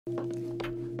So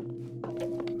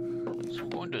I'm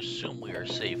going to assume we are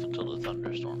safe until the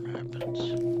thunderstorm happens.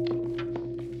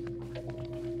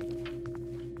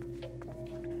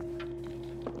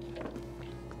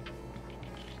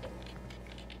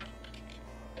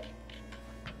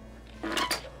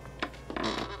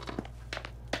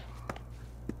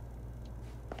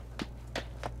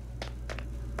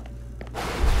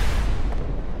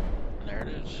 There it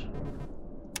is.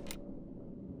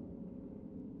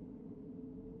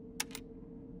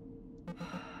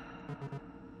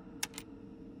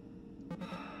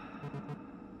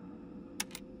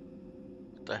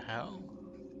 What the hell?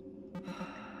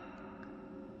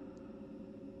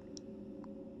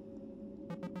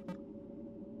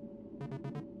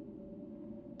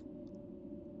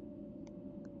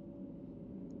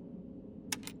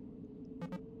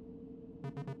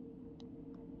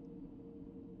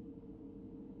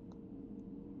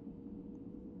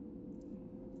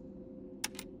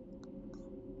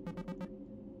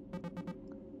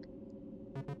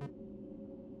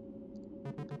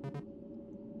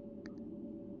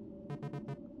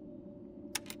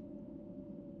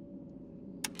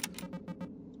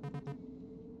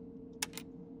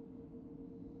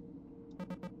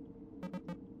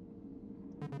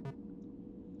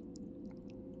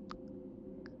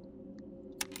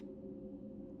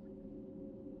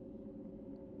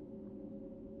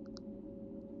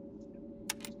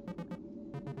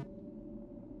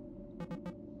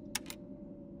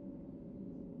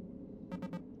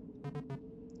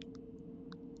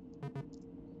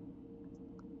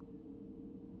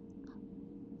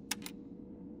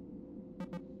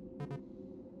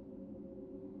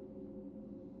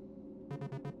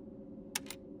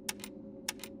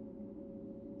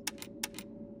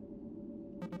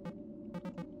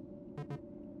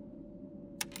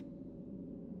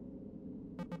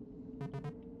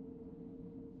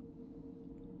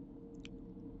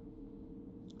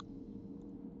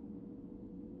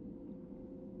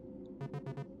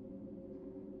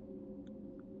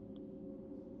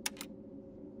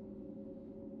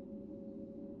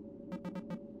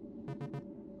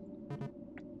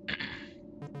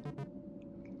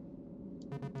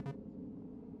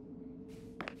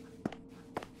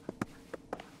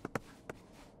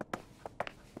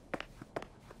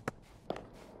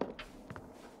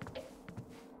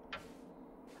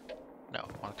 No,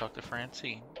 I want to talk to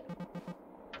Francine.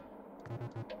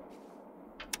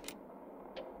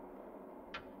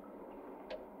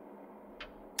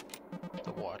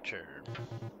 The Watcher.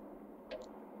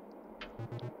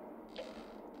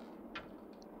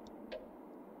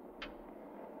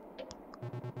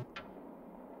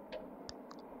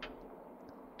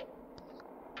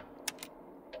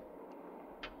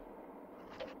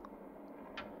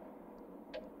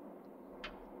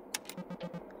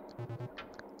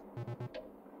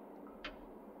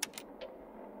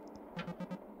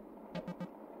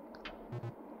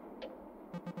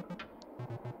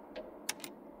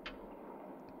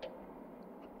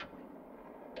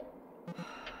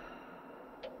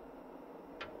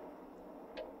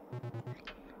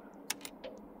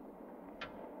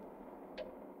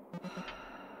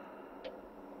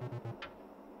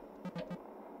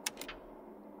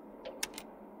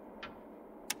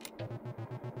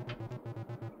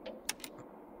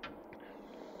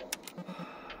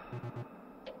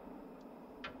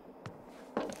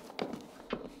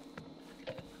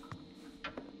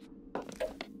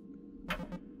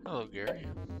 Hello, Gary.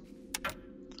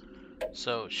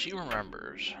 So she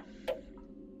remembers.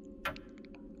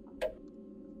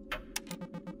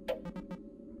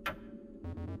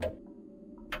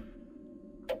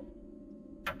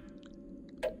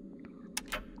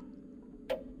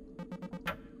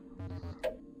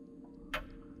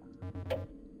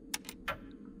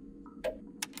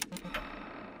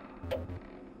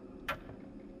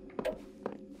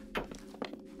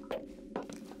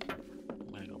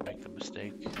 I'm gonna go make the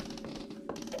mistake.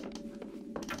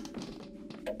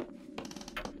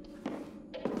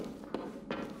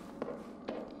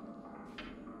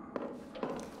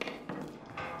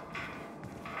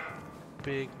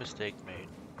 Big mistake made.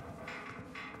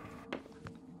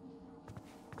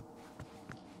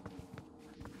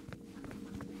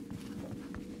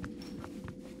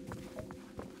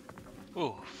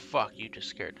 Ooh, fuck, you just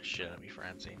scared the shit out of me,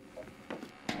 Francine.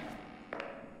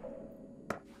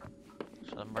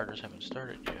 So the murders haven't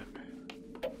started yet.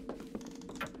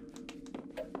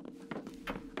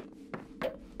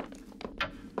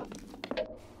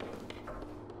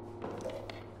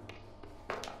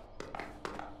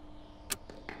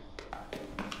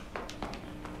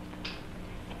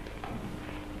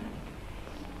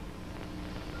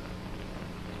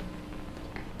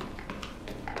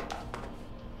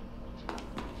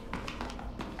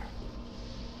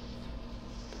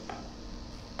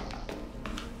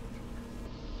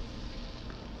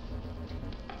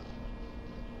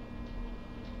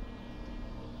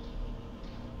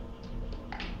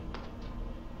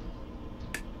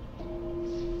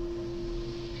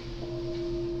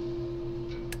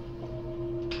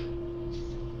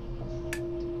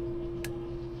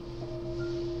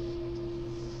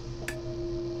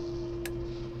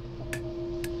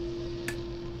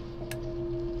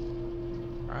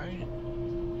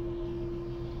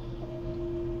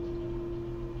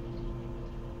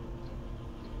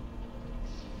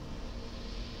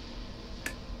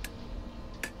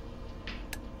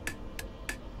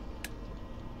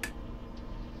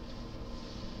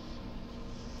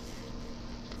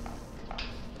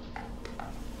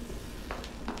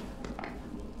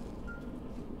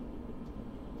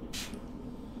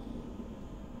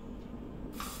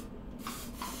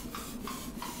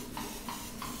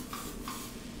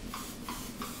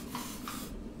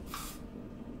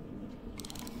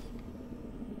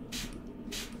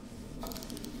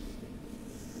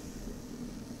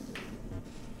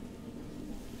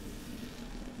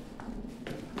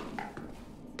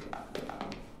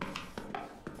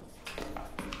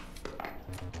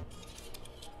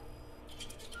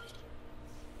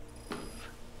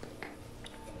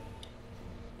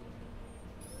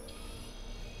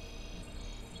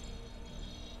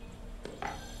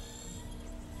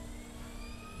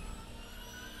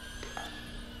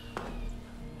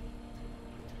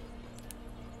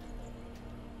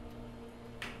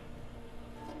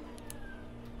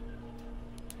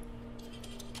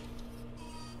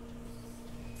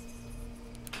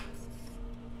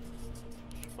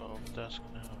 dusk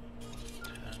now.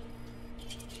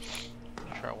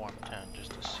 10. Try 110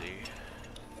 just to see.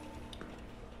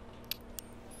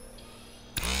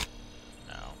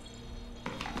 No.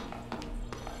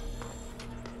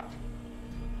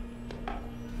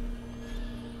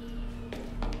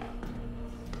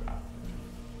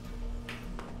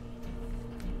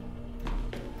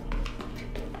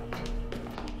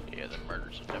 Yeah, the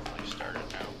murders have definitely started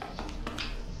now.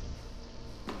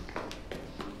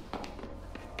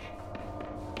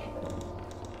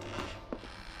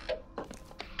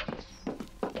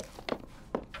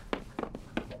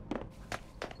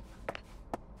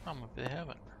 If they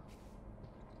haven't.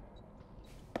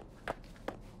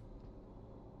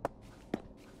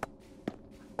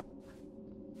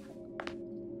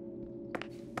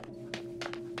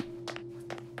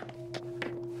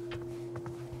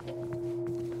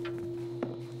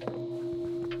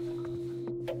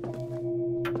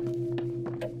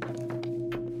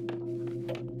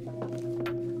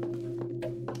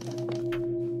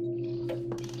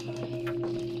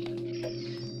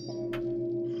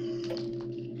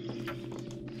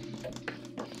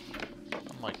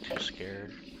 I'm like too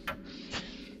scared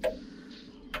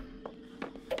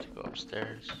to go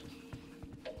upstairs.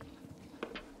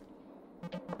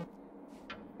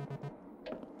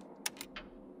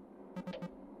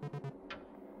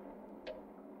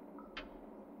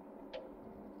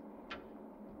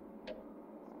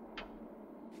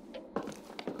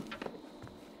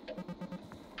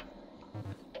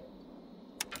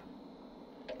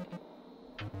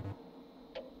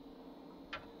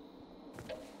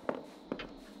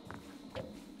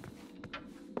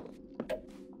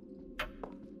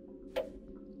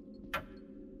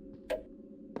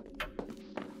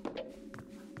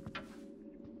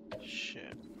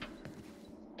 Shit.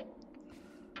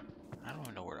 I don't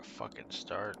even know where to fucking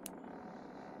start.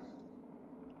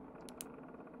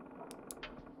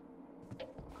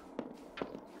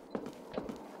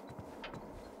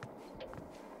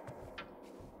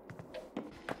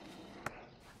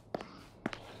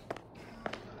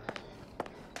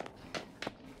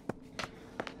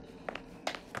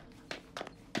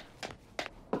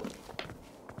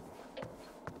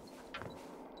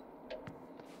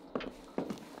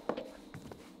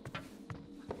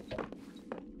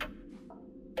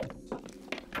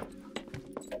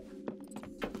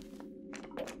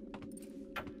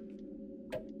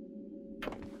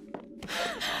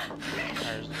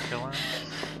 There's the killer.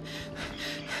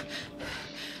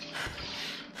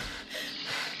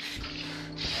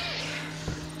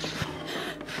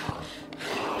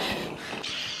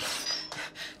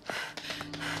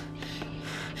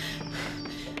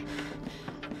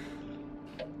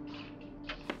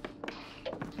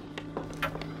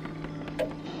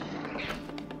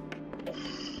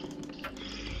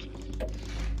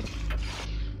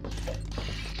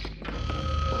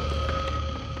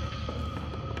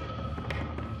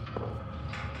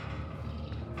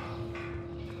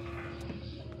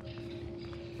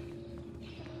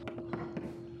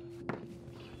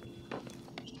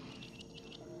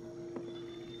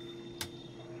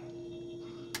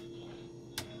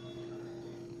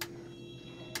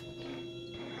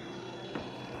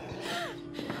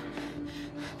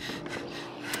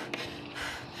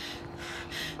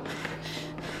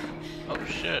 Oh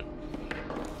shit.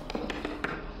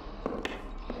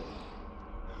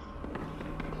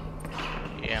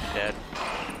 Yeah, I'm dead.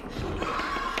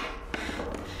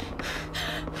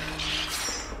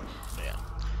 Yeah.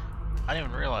 I didn't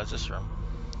even realize this room.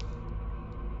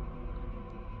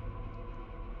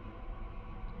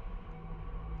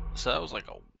 So that was like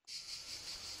a...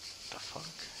 the fuck?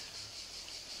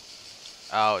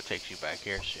 Oh, it takes you back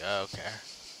here. Okay.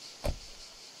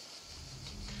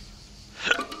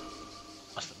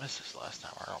 Must have missed this last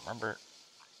time. I don't remember.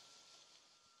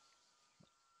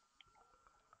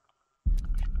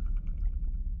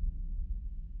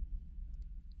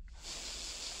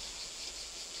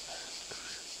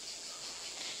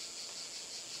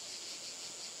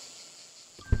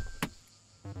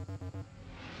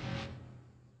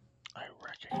 I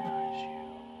recognize you.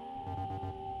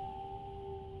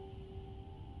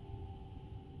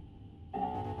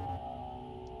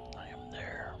 I am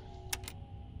there.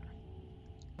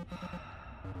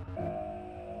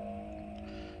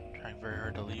 Trying very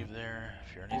hard to leave there.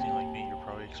 If you're anything like me, you're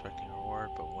probably expecting a reward,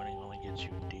 but winning only gets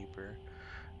you deeper.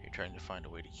 You're trying to find a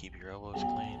way to keep your elbows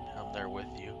clean. I'm there with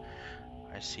you.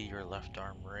 I see your left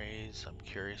arm raised. I'm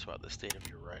curious about the state of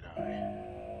your right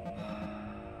eye.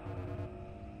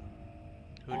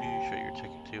 Who do you show your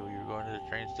ticket to? You're going to the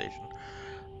train station.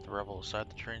 The rebel beside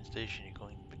the train station. You're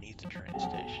going beneath the train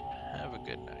station. Have a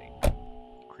good night,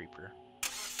 creeper.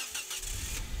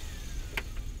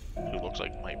 who looks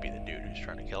like might be the dude who's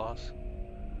trying to kill us.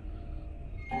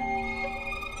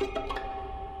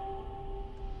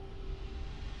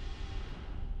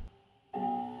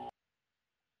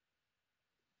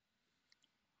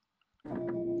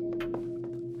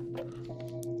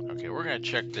 Okay, we're gonna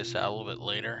check this out a little bit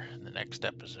later in the next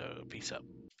episode. Peace out.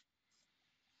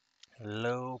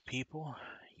 Hello, people.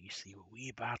 You see what we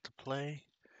about to play?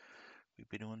 We've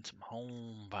been doing some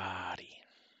Homebody.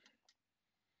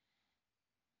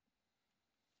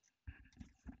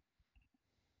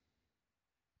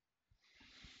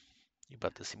 You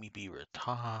about to see me be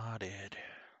retarded.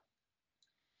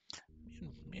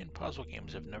 Me and puzzle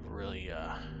games have never really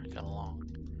got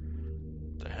along.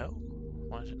 The hell?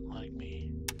 Why is it letting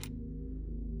me?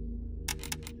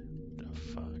 The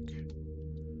fuck?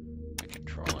 My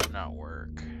controller not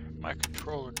work. My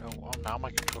controller no. Oh, now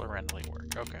my controller randomly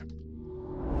work. Okay.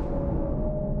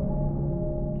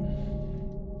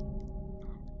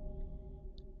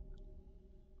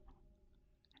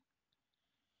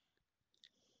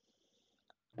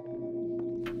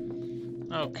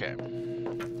 Okay.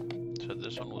 So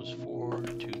this one was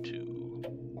 422.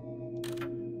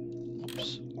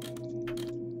 Oops.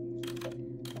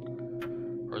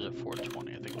 Or is it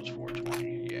 420? I think it was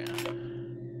 420. Yeah.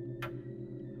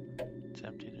 It's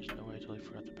empty. There's no way to leave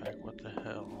forgot the pack. What the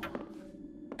hell?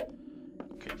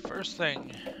 Okay, first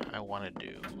thing I want to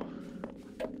do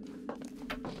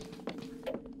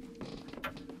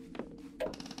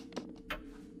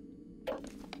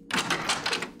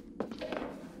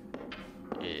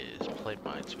is play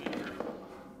Minesweeper.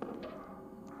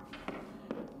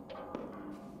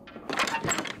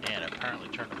 And apparently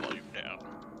turn the volume down.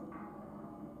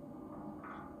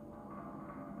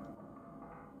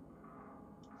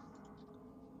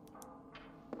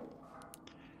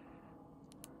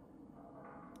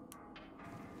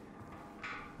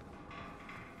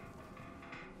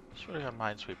 Sort of have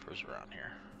Minesweepers around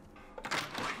here.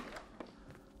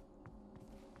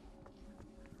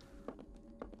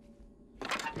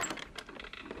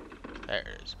 There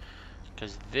it is.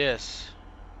 Because this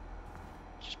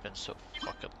has just been so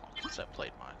fucking long since I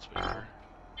played Minesweeper.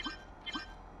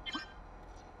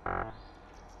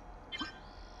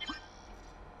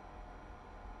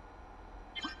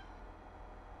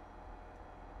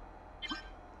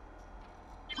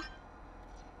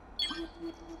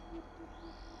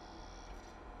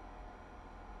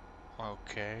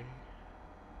 Okay.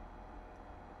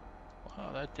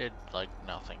 Well, that did like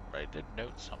nothing, but I did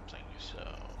note something, so.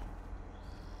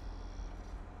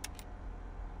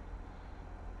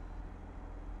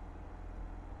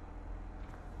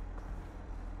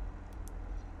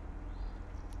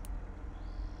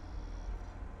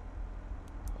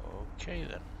 Okay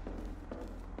then.